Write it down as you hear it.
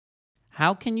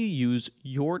How can you use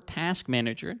your task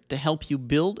manager to help you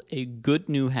build a good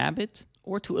new habit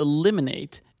or to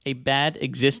eliminate a bad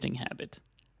existing habit?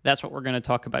 That's what we're going to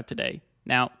talk about today.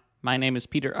 Now, my name is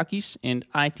Peter Uckes, and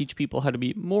I teach people how to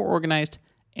be more organized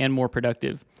and more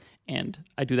productive. And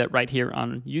I do that right here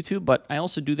on YouTube, but I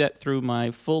also do that through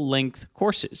my full-length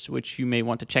courses, which you may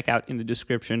want to check out in the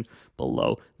description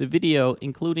below the video,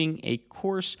 including a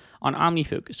course on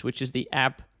OmniFocus, which is the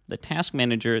app, the task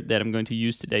manager that I'm going to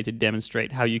use today to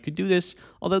demonstrate how you could do this,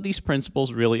 although these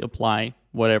principles really apply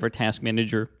whatever task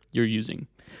manager you're using.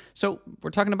 So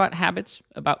we're talking about habits,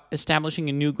 about establishing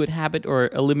a new good habit or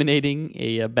eliminating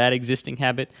a bad existing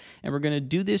habit, and we're going to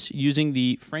do this using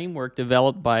the framework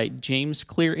developed by James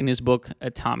Clear in his book,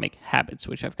 Atomic Habits,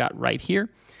 which I've got right here.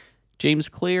 James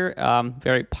Clear,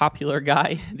 very popular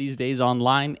guy these days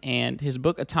online, and his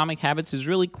book, Atomic Habits, is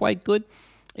really quite good.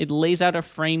 It lays out a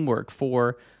framework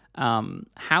for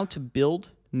how to build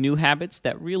new habits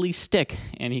that really stick,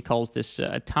 and he calls this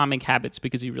atomic habits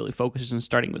because he really focuses on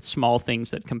starting with small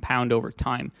things that compound over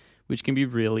time, which can be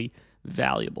really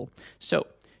valuable. So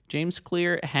James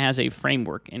Clear has a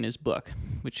framework in his book,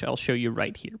 which I'll show you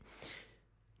right here.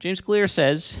 James Clear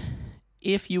says,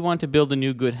 if you want to build a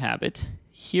new good habit,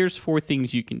 here's 4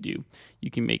 things you can do.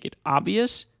 You can make it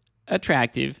obvious,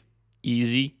 attractive,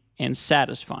 easy, and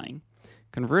satisfying.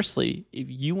 Conversely, if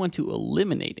you want to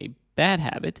eliminate a bad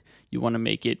habit, you want to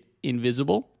make it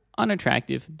invisible,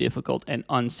 unattractive, difficult, and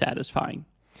unsatisfying.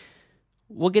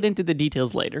 We'll get into the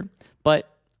details later,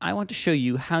 but I want to show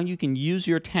you how you can use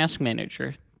your task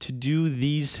manager to do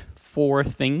these 4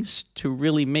 things to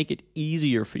really make it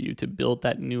easier for you to build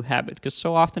that new habit. Because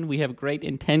so often we have great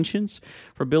intentions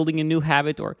for building a new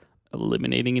habit or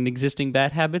eliminating an existing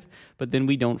bad habit, but then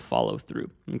we don't follow through,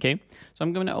 okay? So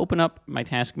I'm going to open up my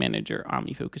task manager,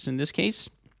 OmniFocus in this case,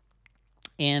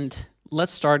 and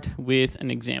let's start with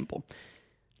an example.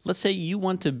 Let's say you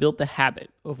want to build the habit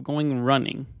of going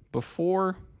running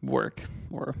before work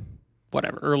or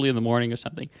whatever, early in the morning or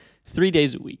something, 3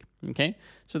 days a week, okay?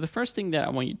 So the first thing that I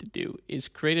want you to do is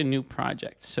create a new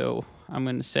project. So I'm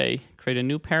going to say create a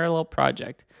new parallel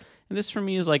project. And this for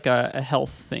me is like a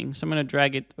health thing. So I'm going to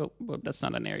drag it. Oh, well, that's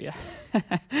not an area.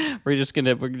 we're just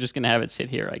gonna have it sit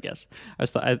here, I guess. I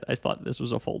thought this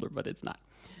was a folder, but it's not.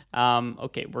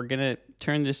 Okay, we're gonna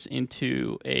turn this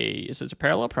into it's a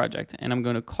parallel project, and I'm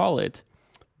going to call it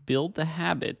 "Build the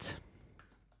Habit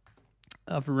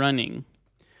of Running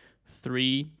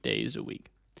 3 days a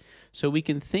week." So we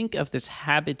can think of this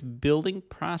habit building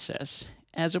process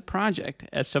as a project,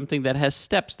 as something that has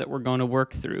steps that we're going to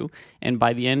work through. And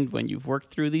by the end, when you've worked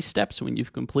through these steps, when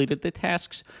you've completed the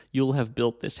tasks, you'll have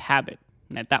built this habit.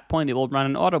 And at that point, it will run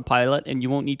an autopilot, and you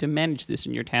won't need to manage this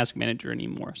in your task manager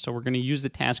anymore. So we're going to use the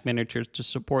task manager to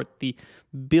support the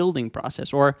building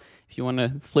process. Or if you want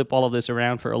to flip all of this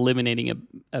around for eliminating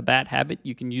a bad habit,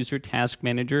 you can use your task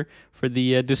manager for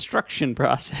the destruction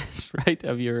process, right,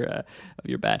 of your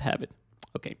bad habit.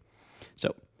 Okay,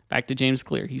 so back to James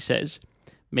Clear. He says,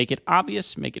 make it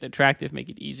obvious, make it attractive, make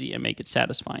it easy, and make it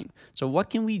satisfying. So what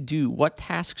can we do? What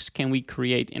tasks can we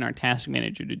create in our task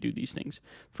manager to do these things?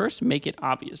 First, make it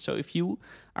obvious. So if you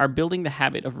are building the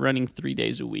habit of running 3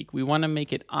 days a week, we want to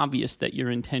make it obvious that your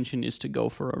intention is to go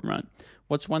for a run.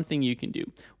 What's one thing you can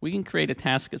do? We can create a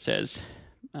task that says,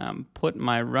 put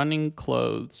my running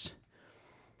clothes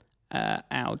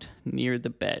out near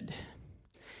the bed.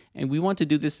 And we want to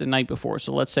do this the night before.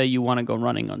 So let's say you want to go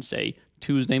running on, say,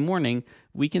 Tuesday morning.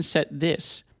 We can set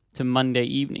this to Monday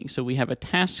evening. So we have a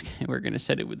task, and we're going to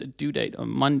set it with a due date on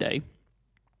Monday.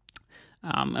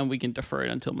 And we can defer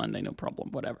it until Monday, no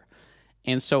problem, whatever.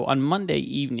 And so on Monday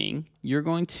evening, you're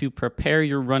going to prepare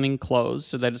your running clothes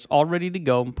so that it's all ready to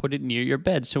go and put it near your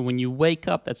bed. So when you wake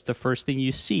up, that's the first thing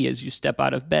you see as you step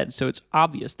out of bed. So it's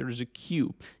obvious. There's a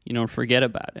cue. You don't forget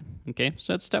about it. Okay,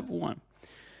 so that's step 1.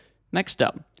 Next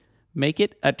up, make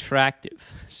it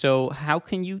attractive. So how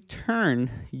can you turn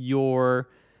your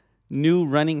new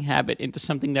running habit into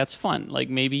something that's fun? Like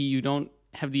maybe you don't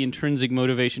have the intrinsic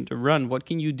motivation to run. What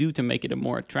can you do to make it a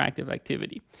more attractive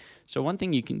activity? So one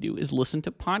thing you can do is listen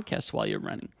to podcasts while you're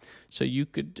running. So you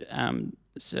could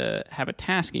have a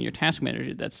task in your task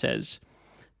manager that says,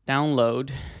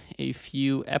 download a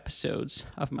few episodes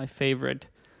of my favorite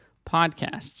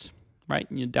podcasts, right?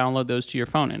 And you download those to your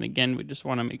phone. And again, we just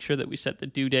want to make sure that we set the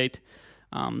due date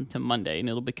to Monday, and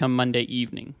it'll become Monday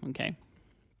evening, okay?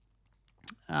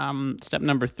 Step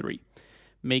number 3,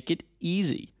 make it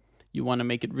easy. You want to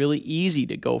make it really easy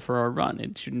to go for a run.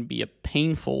 It shouldn't be a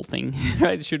painful thing,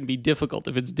 right? It shouldn't be difficult.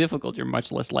 If it's difficult, you're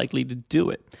much less likely to do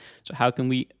it. So how can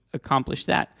we accomplish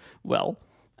that? Well,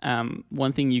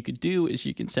 one thing you could do is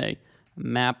you can say,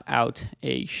 map out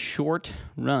a short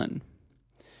run.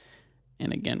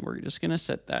 And again, we're just going to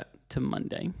set that to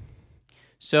Monday.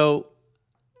 So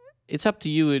it's up to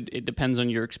you. It depends on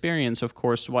your experience, of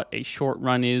course, what a short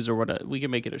run is, or we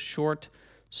can make it a short,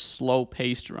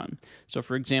 slow-paced run. So,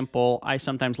 for example, I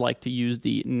sometimes like to use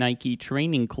the Nike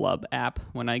Training Club app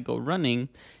when I go running.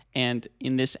 And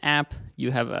in this app,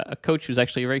 you have a coach who's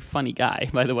actually a very funny guy,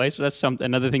 by the way. So that's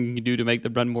another thing you can do to make the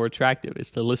run more attractive is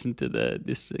to listen to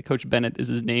this Coach Bennett is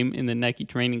his name in the Nike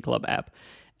Training Club app.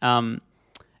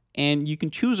 And you can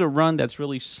choose a run that's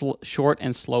really short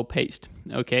and slow-paced,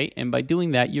 okay? And by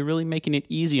doing that, you're really making it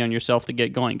easy on yourself to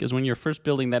get going, because when you're first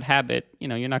building that habit,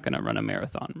 you're not going to run a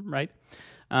marathon, right?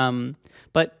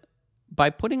 But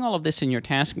by putting all of this in your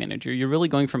task manager, you're really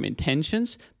going from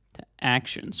intentions to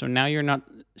action. So now you're not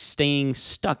staying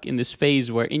stuck in this phase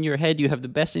where in your head you have the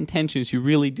best intentions, you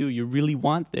really do, you really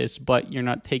want this, but you're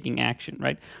not taking action,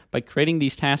 right? By creating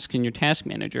these tasks in your task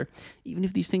manager, even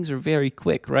if these things are very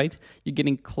quick, right? You're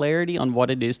getting clarity on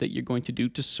what it is that you're going to do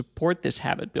to support this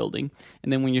habit building.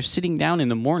 And then when you're sitting down in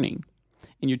the morning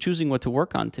and you're choosing what to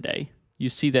work on today, you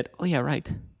see that, oh yeah,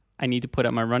 right, I need to put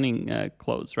out my running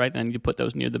clothes, right? And I need to put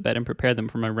those near the bed and prepare them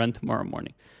for my run tomorrow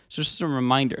morning. So just a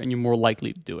reminder, and you're more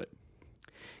likely to do it.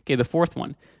 Okay, the fourth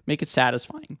one, make it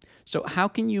satisfying. So how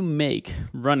can you make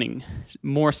running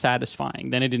more satisfying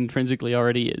than it intrinsically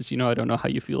already is? I don't know how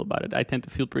you feel about it. I tend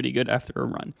to feel pretty good after a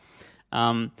run.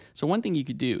 So one thing you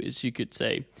could do is you could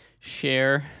say,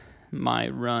 share my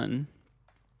run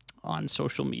on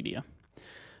social media.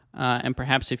 And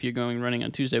perhaps if you're going running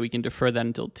on Tuesday, we can defer that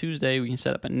until Tuesday. We can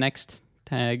set up a next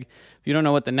tag. If you don't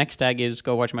know what the next tag is,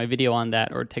 go watch my video on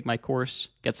that or take my course,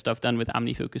 Get Stuff Done with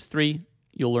OmniFocus 3.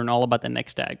 You'll learn all about the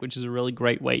next tag, which is a really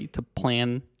great way to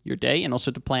plan your day and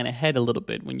also to plan ahead a little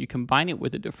bit when you combine it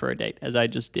with a defer date, as I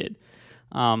just did.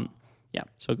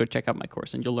 So go check out my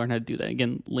course and you'll learn how to do that.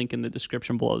 Again, link in the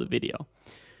description below the video.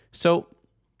 So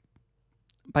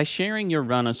by sharing your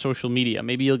run on social media,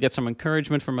 maybe you'll get some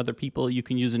encouragement from other people. You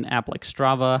can use an app like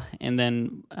Strava, and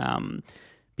then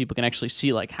people can actually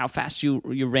see like how fast you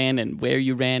ran and where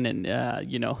you ran and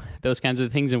those kinds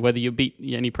of things, and whether you beat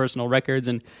any personal records,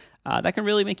 and that can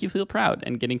really make you feel proud,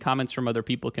 and getting comments from other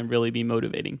people can really be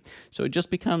motivating. So it just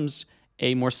becomes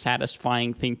a more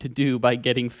satisfying thing to do by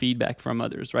getting feedback from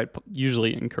others, right?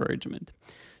 Usually encouragement.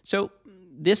 So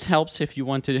this helps if you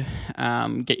want to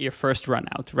get your first run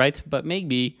out, right? But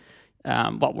maybe,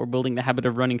 we're building the habit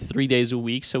of running 3 days a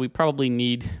week, so we probably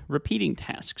need repeating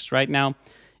tasks, right? Now,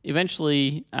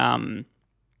 eventually,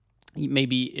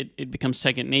 maybe it becomes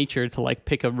second nature to like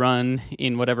pick a run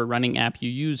in whatever running app you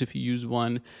use, if you use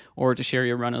one, or to share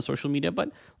your run on social media.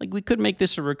 But like we could make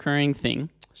this a recurring thing.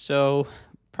 So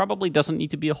probably doesn't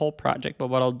need to be a whole project, but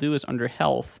what I'll do is under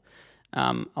health,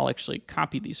 I'll actually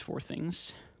copy these 4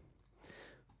 things,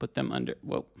 put them under,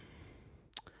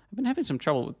 I've been having some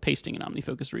trouble with pasting in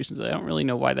OmniFocus recently. I don't really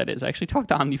know why that is. I actually talked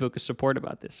to OmniFocus support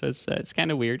about this, so it's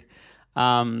kind of weird.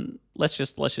 Let's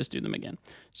just do them again.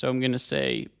 So I'm going to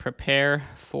say prepare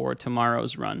for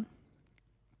tomorrow's run.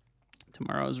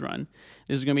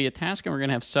 This is going to be a task, and we're going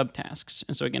to have subtasks.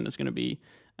 And so again, it's going to be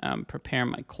prepare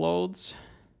my clothes,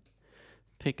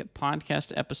 pick a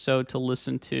podcast episode to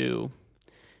listen to,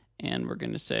 and we're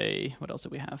going to say, what else do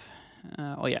we have?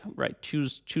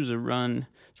 Choose a run.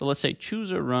 So let's say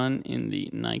choose a run in the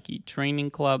Nike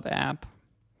Training Club app,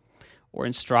 or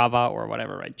in Strava, or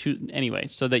whatever, right? Anyway,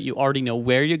 so that you already know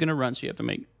where you're going to run, so you have to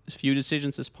make as few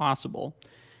decisions as possible,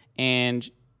 and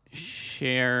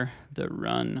share the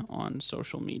run on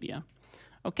social media.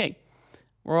 Okay,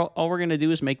 all we're going to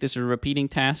do is make this a repeating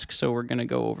task, so we're going to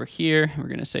go over here. We're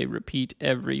going to say repeat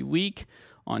every week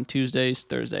on Tuesdays,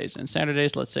 Thursdays, and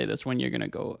Saturdays. Let's say that's when you're going to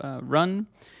go run,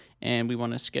 and we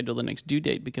want to schedule the next due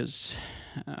date because,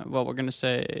 we're going to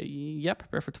say,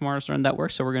 prepare for tomorrow's run. That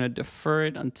works, so we're going to defer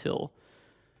it until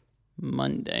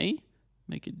Monday,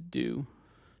 make it due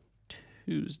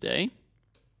Tuesday.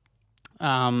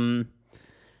 And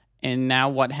now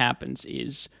what happens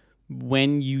is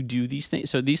when you do these things,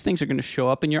 so these things are going to show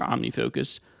up in your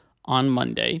OmniFocus on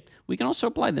Monday. We can also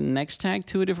apply the next tag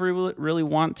to it if we really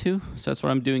want to. So that's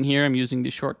what I'm doing here. I'm using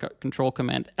the shortcut Control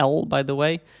Command L, by the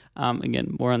way.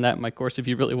 Again, more on that in my course if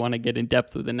you really want to get in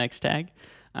depth with the next tag.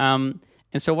 And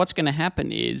so what's going to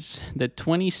happen is the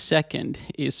 22nd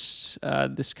is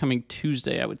this coming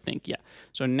Tuesday, I would think. Yeah.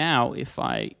 So now if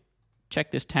I check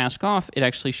this task off, it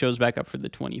actually shows back up for the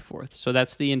 24th. So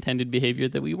that's the intended behavior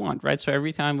that we want, right? So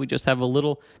every time we just have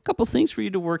a couple things for you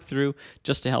to work through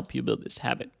just to help you build this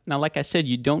habit. Now, like I said,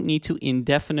 you don't need to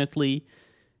indefinitely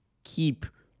keep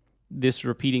this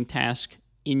repeating task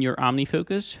in your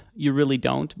OmniFocus, you really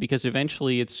don't, because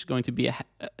eventually it's going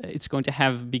to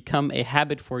have become a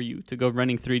habit for you to go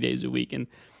running 3 days a week. And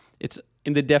it's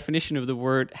in the definition of the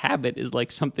word habit is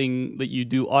like something that you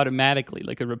do automatically,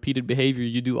 like a repeated behavior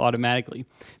you do automatically.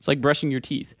 It's like brushing your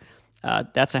teeth.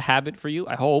 That's a habit for you,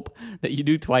 I hope, that you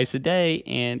do twice a day,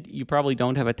 and you probably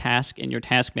don't have a task in your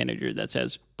task manager that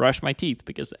says, brush my teeth,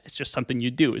 because it's just something you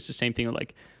do. It's the same thing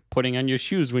like putting on your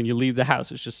shoes when you leave the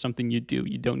house. It's just something you do.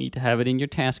 You don't need to have it in your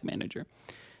task manager.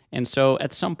 And so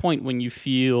at some point when you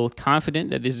feel confident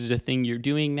that this is a thing you're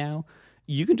doing now,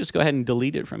 you can just go ahead and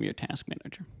delete it from your task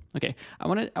manager. Okay, I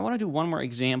want to do one more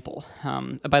example.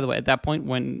 By the way, at that point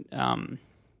when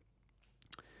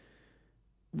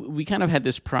we kind of had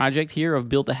this project here of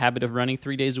build a habit of running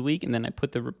 3 days a week, and then I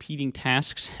put the repeating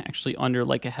tasks actually under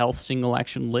like a health single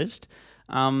action list.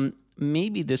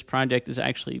 Maybe this project is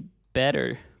actually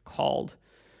better called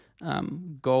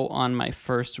go on my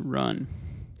first run.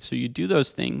 So you do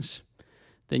those things,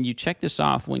 then you check this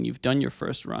off when you've done your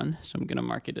first run. So I'm going to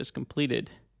mark it as completed.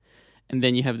 And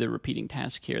then you have the repeating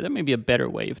task here. That may be a better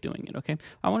way of doing it, okay?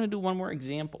 I want to do one more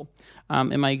example.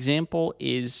 And my example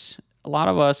is a lot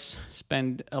of us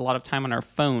spend a lot of time on our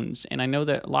phones. And I know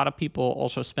that a lot of people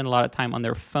also spend a lot of time on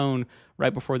their phone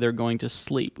right before they're going to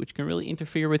sleep, which can really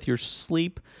interfere with your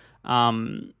sleep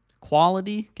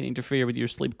quality, can interfere with your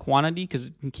sleep quantity because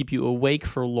it can keep you awake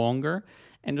for longer,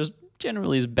 and just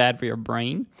generally is bad for your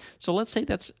brain. So let's say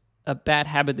that's a bad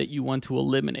habit that you want to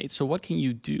eliminate. So what can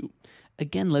you do?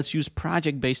 Again, let's use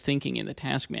project-based thinking in the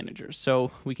task manager.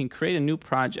 So we can create a new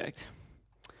project,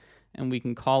 and we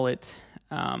can call it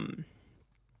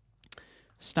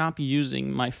Stop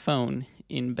Using My Phone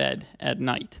in Bed at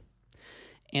Night.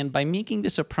 And by making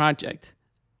this a project,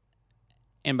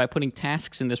 and by putting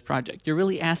tasks in this project, you're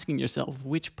really asking yourself,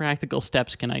 which practical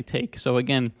steps can I take? So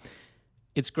again,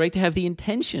 it's great to have the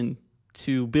intention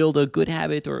to build a good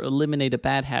habit or eliminate a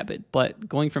bad habit, but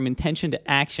going from intention to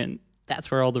action, that's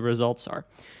where all the results are.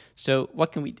 So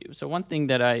what can we do? So one thing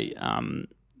that I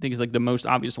think is like the most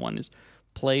obvious one is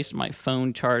place my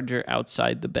phone charger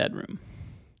outside the bedroom.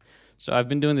 So I've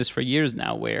been doing this for years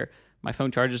now, where my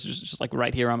phone charger is just like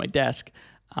right here on my desk.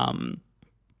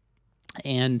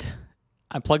 And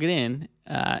I plug it in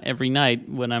every night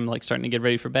when I'm like starting to get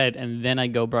ready for bed, and then I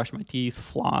go brush my teeth,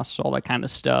 floss, all that kind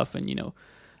of stuff, and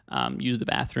use the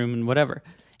bathroom and whatever.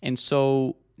 And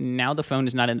so now the phone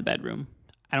is not in the bedroom.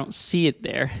 I don't see it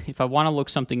there. If I want to look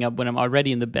something up when I'm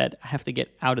already in the bed, I have to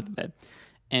get out of the bed.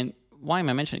 And why am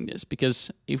I mentioning this?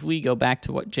 Because if we go back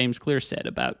to what James Clear said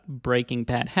about breaking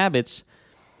bad habits,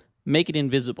 make it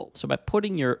invisible. So by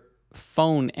putting your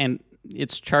phone and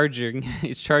its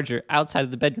charger outside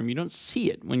of the bedroom, you don't see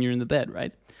it when you're in the bed,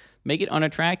 right? Make it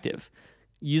unattractive.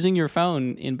 Using your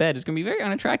phone in bed is going to be very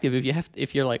unattractive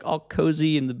if you're like all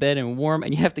cozy in the bed and warm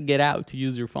and you have to get out to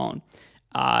use your phone.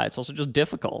 It's also just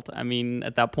difficult. I mean,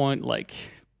 at that point,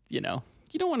 you don't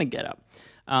want to get up.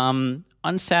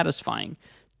 Unsatisfying.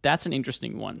 That's an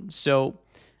interesting one. So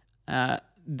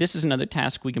this is another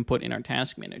task we can put in our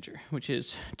task manager, which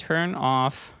is turn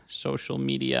off social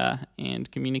media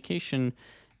and communication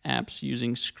apps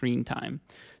using screen time.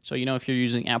 So, if you're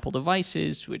using Apple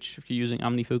devices, which if you're using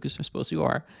OmniFocus, I suppose you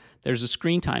are, there's a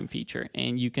screen time feature,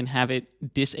 and you can have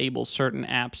it disable certain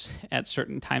apps at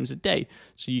certain times a day.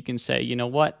 So you can say, you know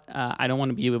what, I don't want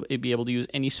to be able to use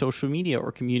any social media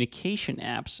or communication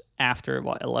apps after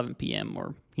 11 p.m.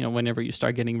 or whenever you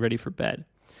start getting ready for bed.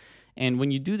 And when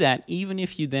you do that, even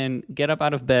if you then get up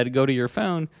out of bed, go to your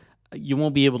phone, you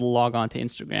won't be able to log on to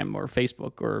Instagram or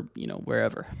Facebook or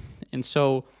wherever. And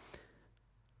so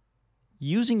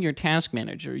using your task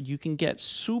manager, you can get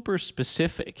super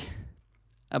specific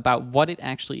about what it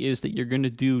actually is that you're going to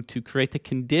do to create the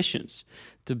conditions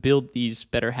to build these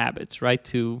better habits, right?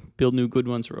 To build new good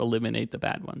ones or eliminate the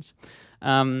bad ones.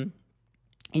 And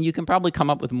you can probably come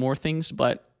up with more things,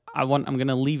 but I'm going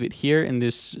to leave it here in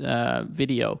this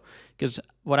video, because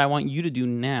what I want you to do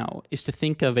now is to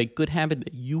think of a good habit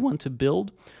that you want to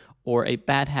build or a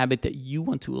bad habit that you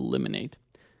want to eliminate.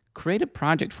 Create a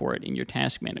project for it in your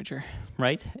task manager,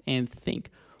 right? And think,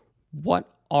 what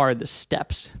are the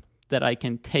steps that I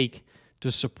can take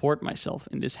to support myself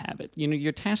in this habit?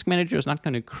 Your task manager is not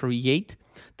going to create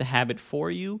the habit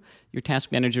for you. Your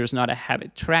task manager is not a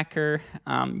habit tracker.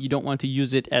 You don't want to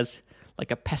use it as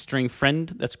like a pestering friend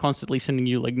that's constantly sending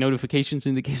you like notifications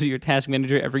in the case of your task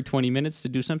manager every 20 minutes to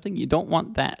do something. You don't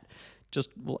want that. Just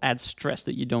will add stress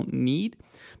that you don't need.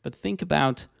 But think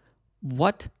about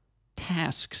what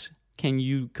tasks can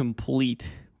you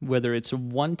complete, whether it's a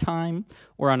one-time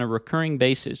or on a recurring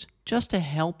basis, just to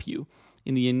help you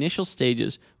in the initial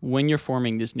stages when you're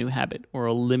forming this new habit or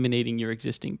eliminating your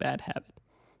existing bad habit.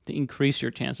 to increase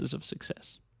your chances of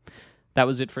success. That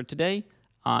was it for today.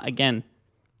 Again,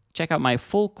 check out my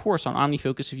full course on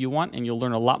OmniFocus if you want, and you'll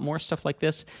learn a lot more stuff like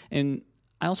this. And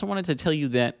I also wanted to tell you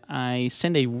that I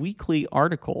send a weekly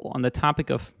article on the topic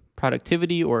of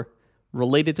productivity or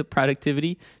related to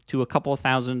productivity to a couple of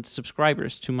thousand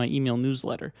subscribers to my email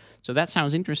newsletter. So that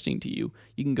sounds interesting to you.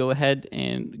 You can go ahead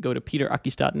and go to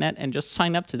peterakis.net and just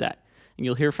sign up to that. And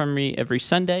you'll hear from me every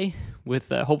Sunday with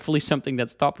hopefully something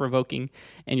that's thought-provoking.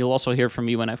 And you'll also hear from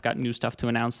me when I've got new stuff to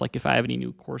announce, like if I have any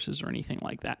new courses or anything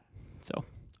like that. So,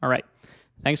 all right.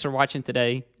 Thanks for watching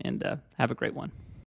today, and have a great one.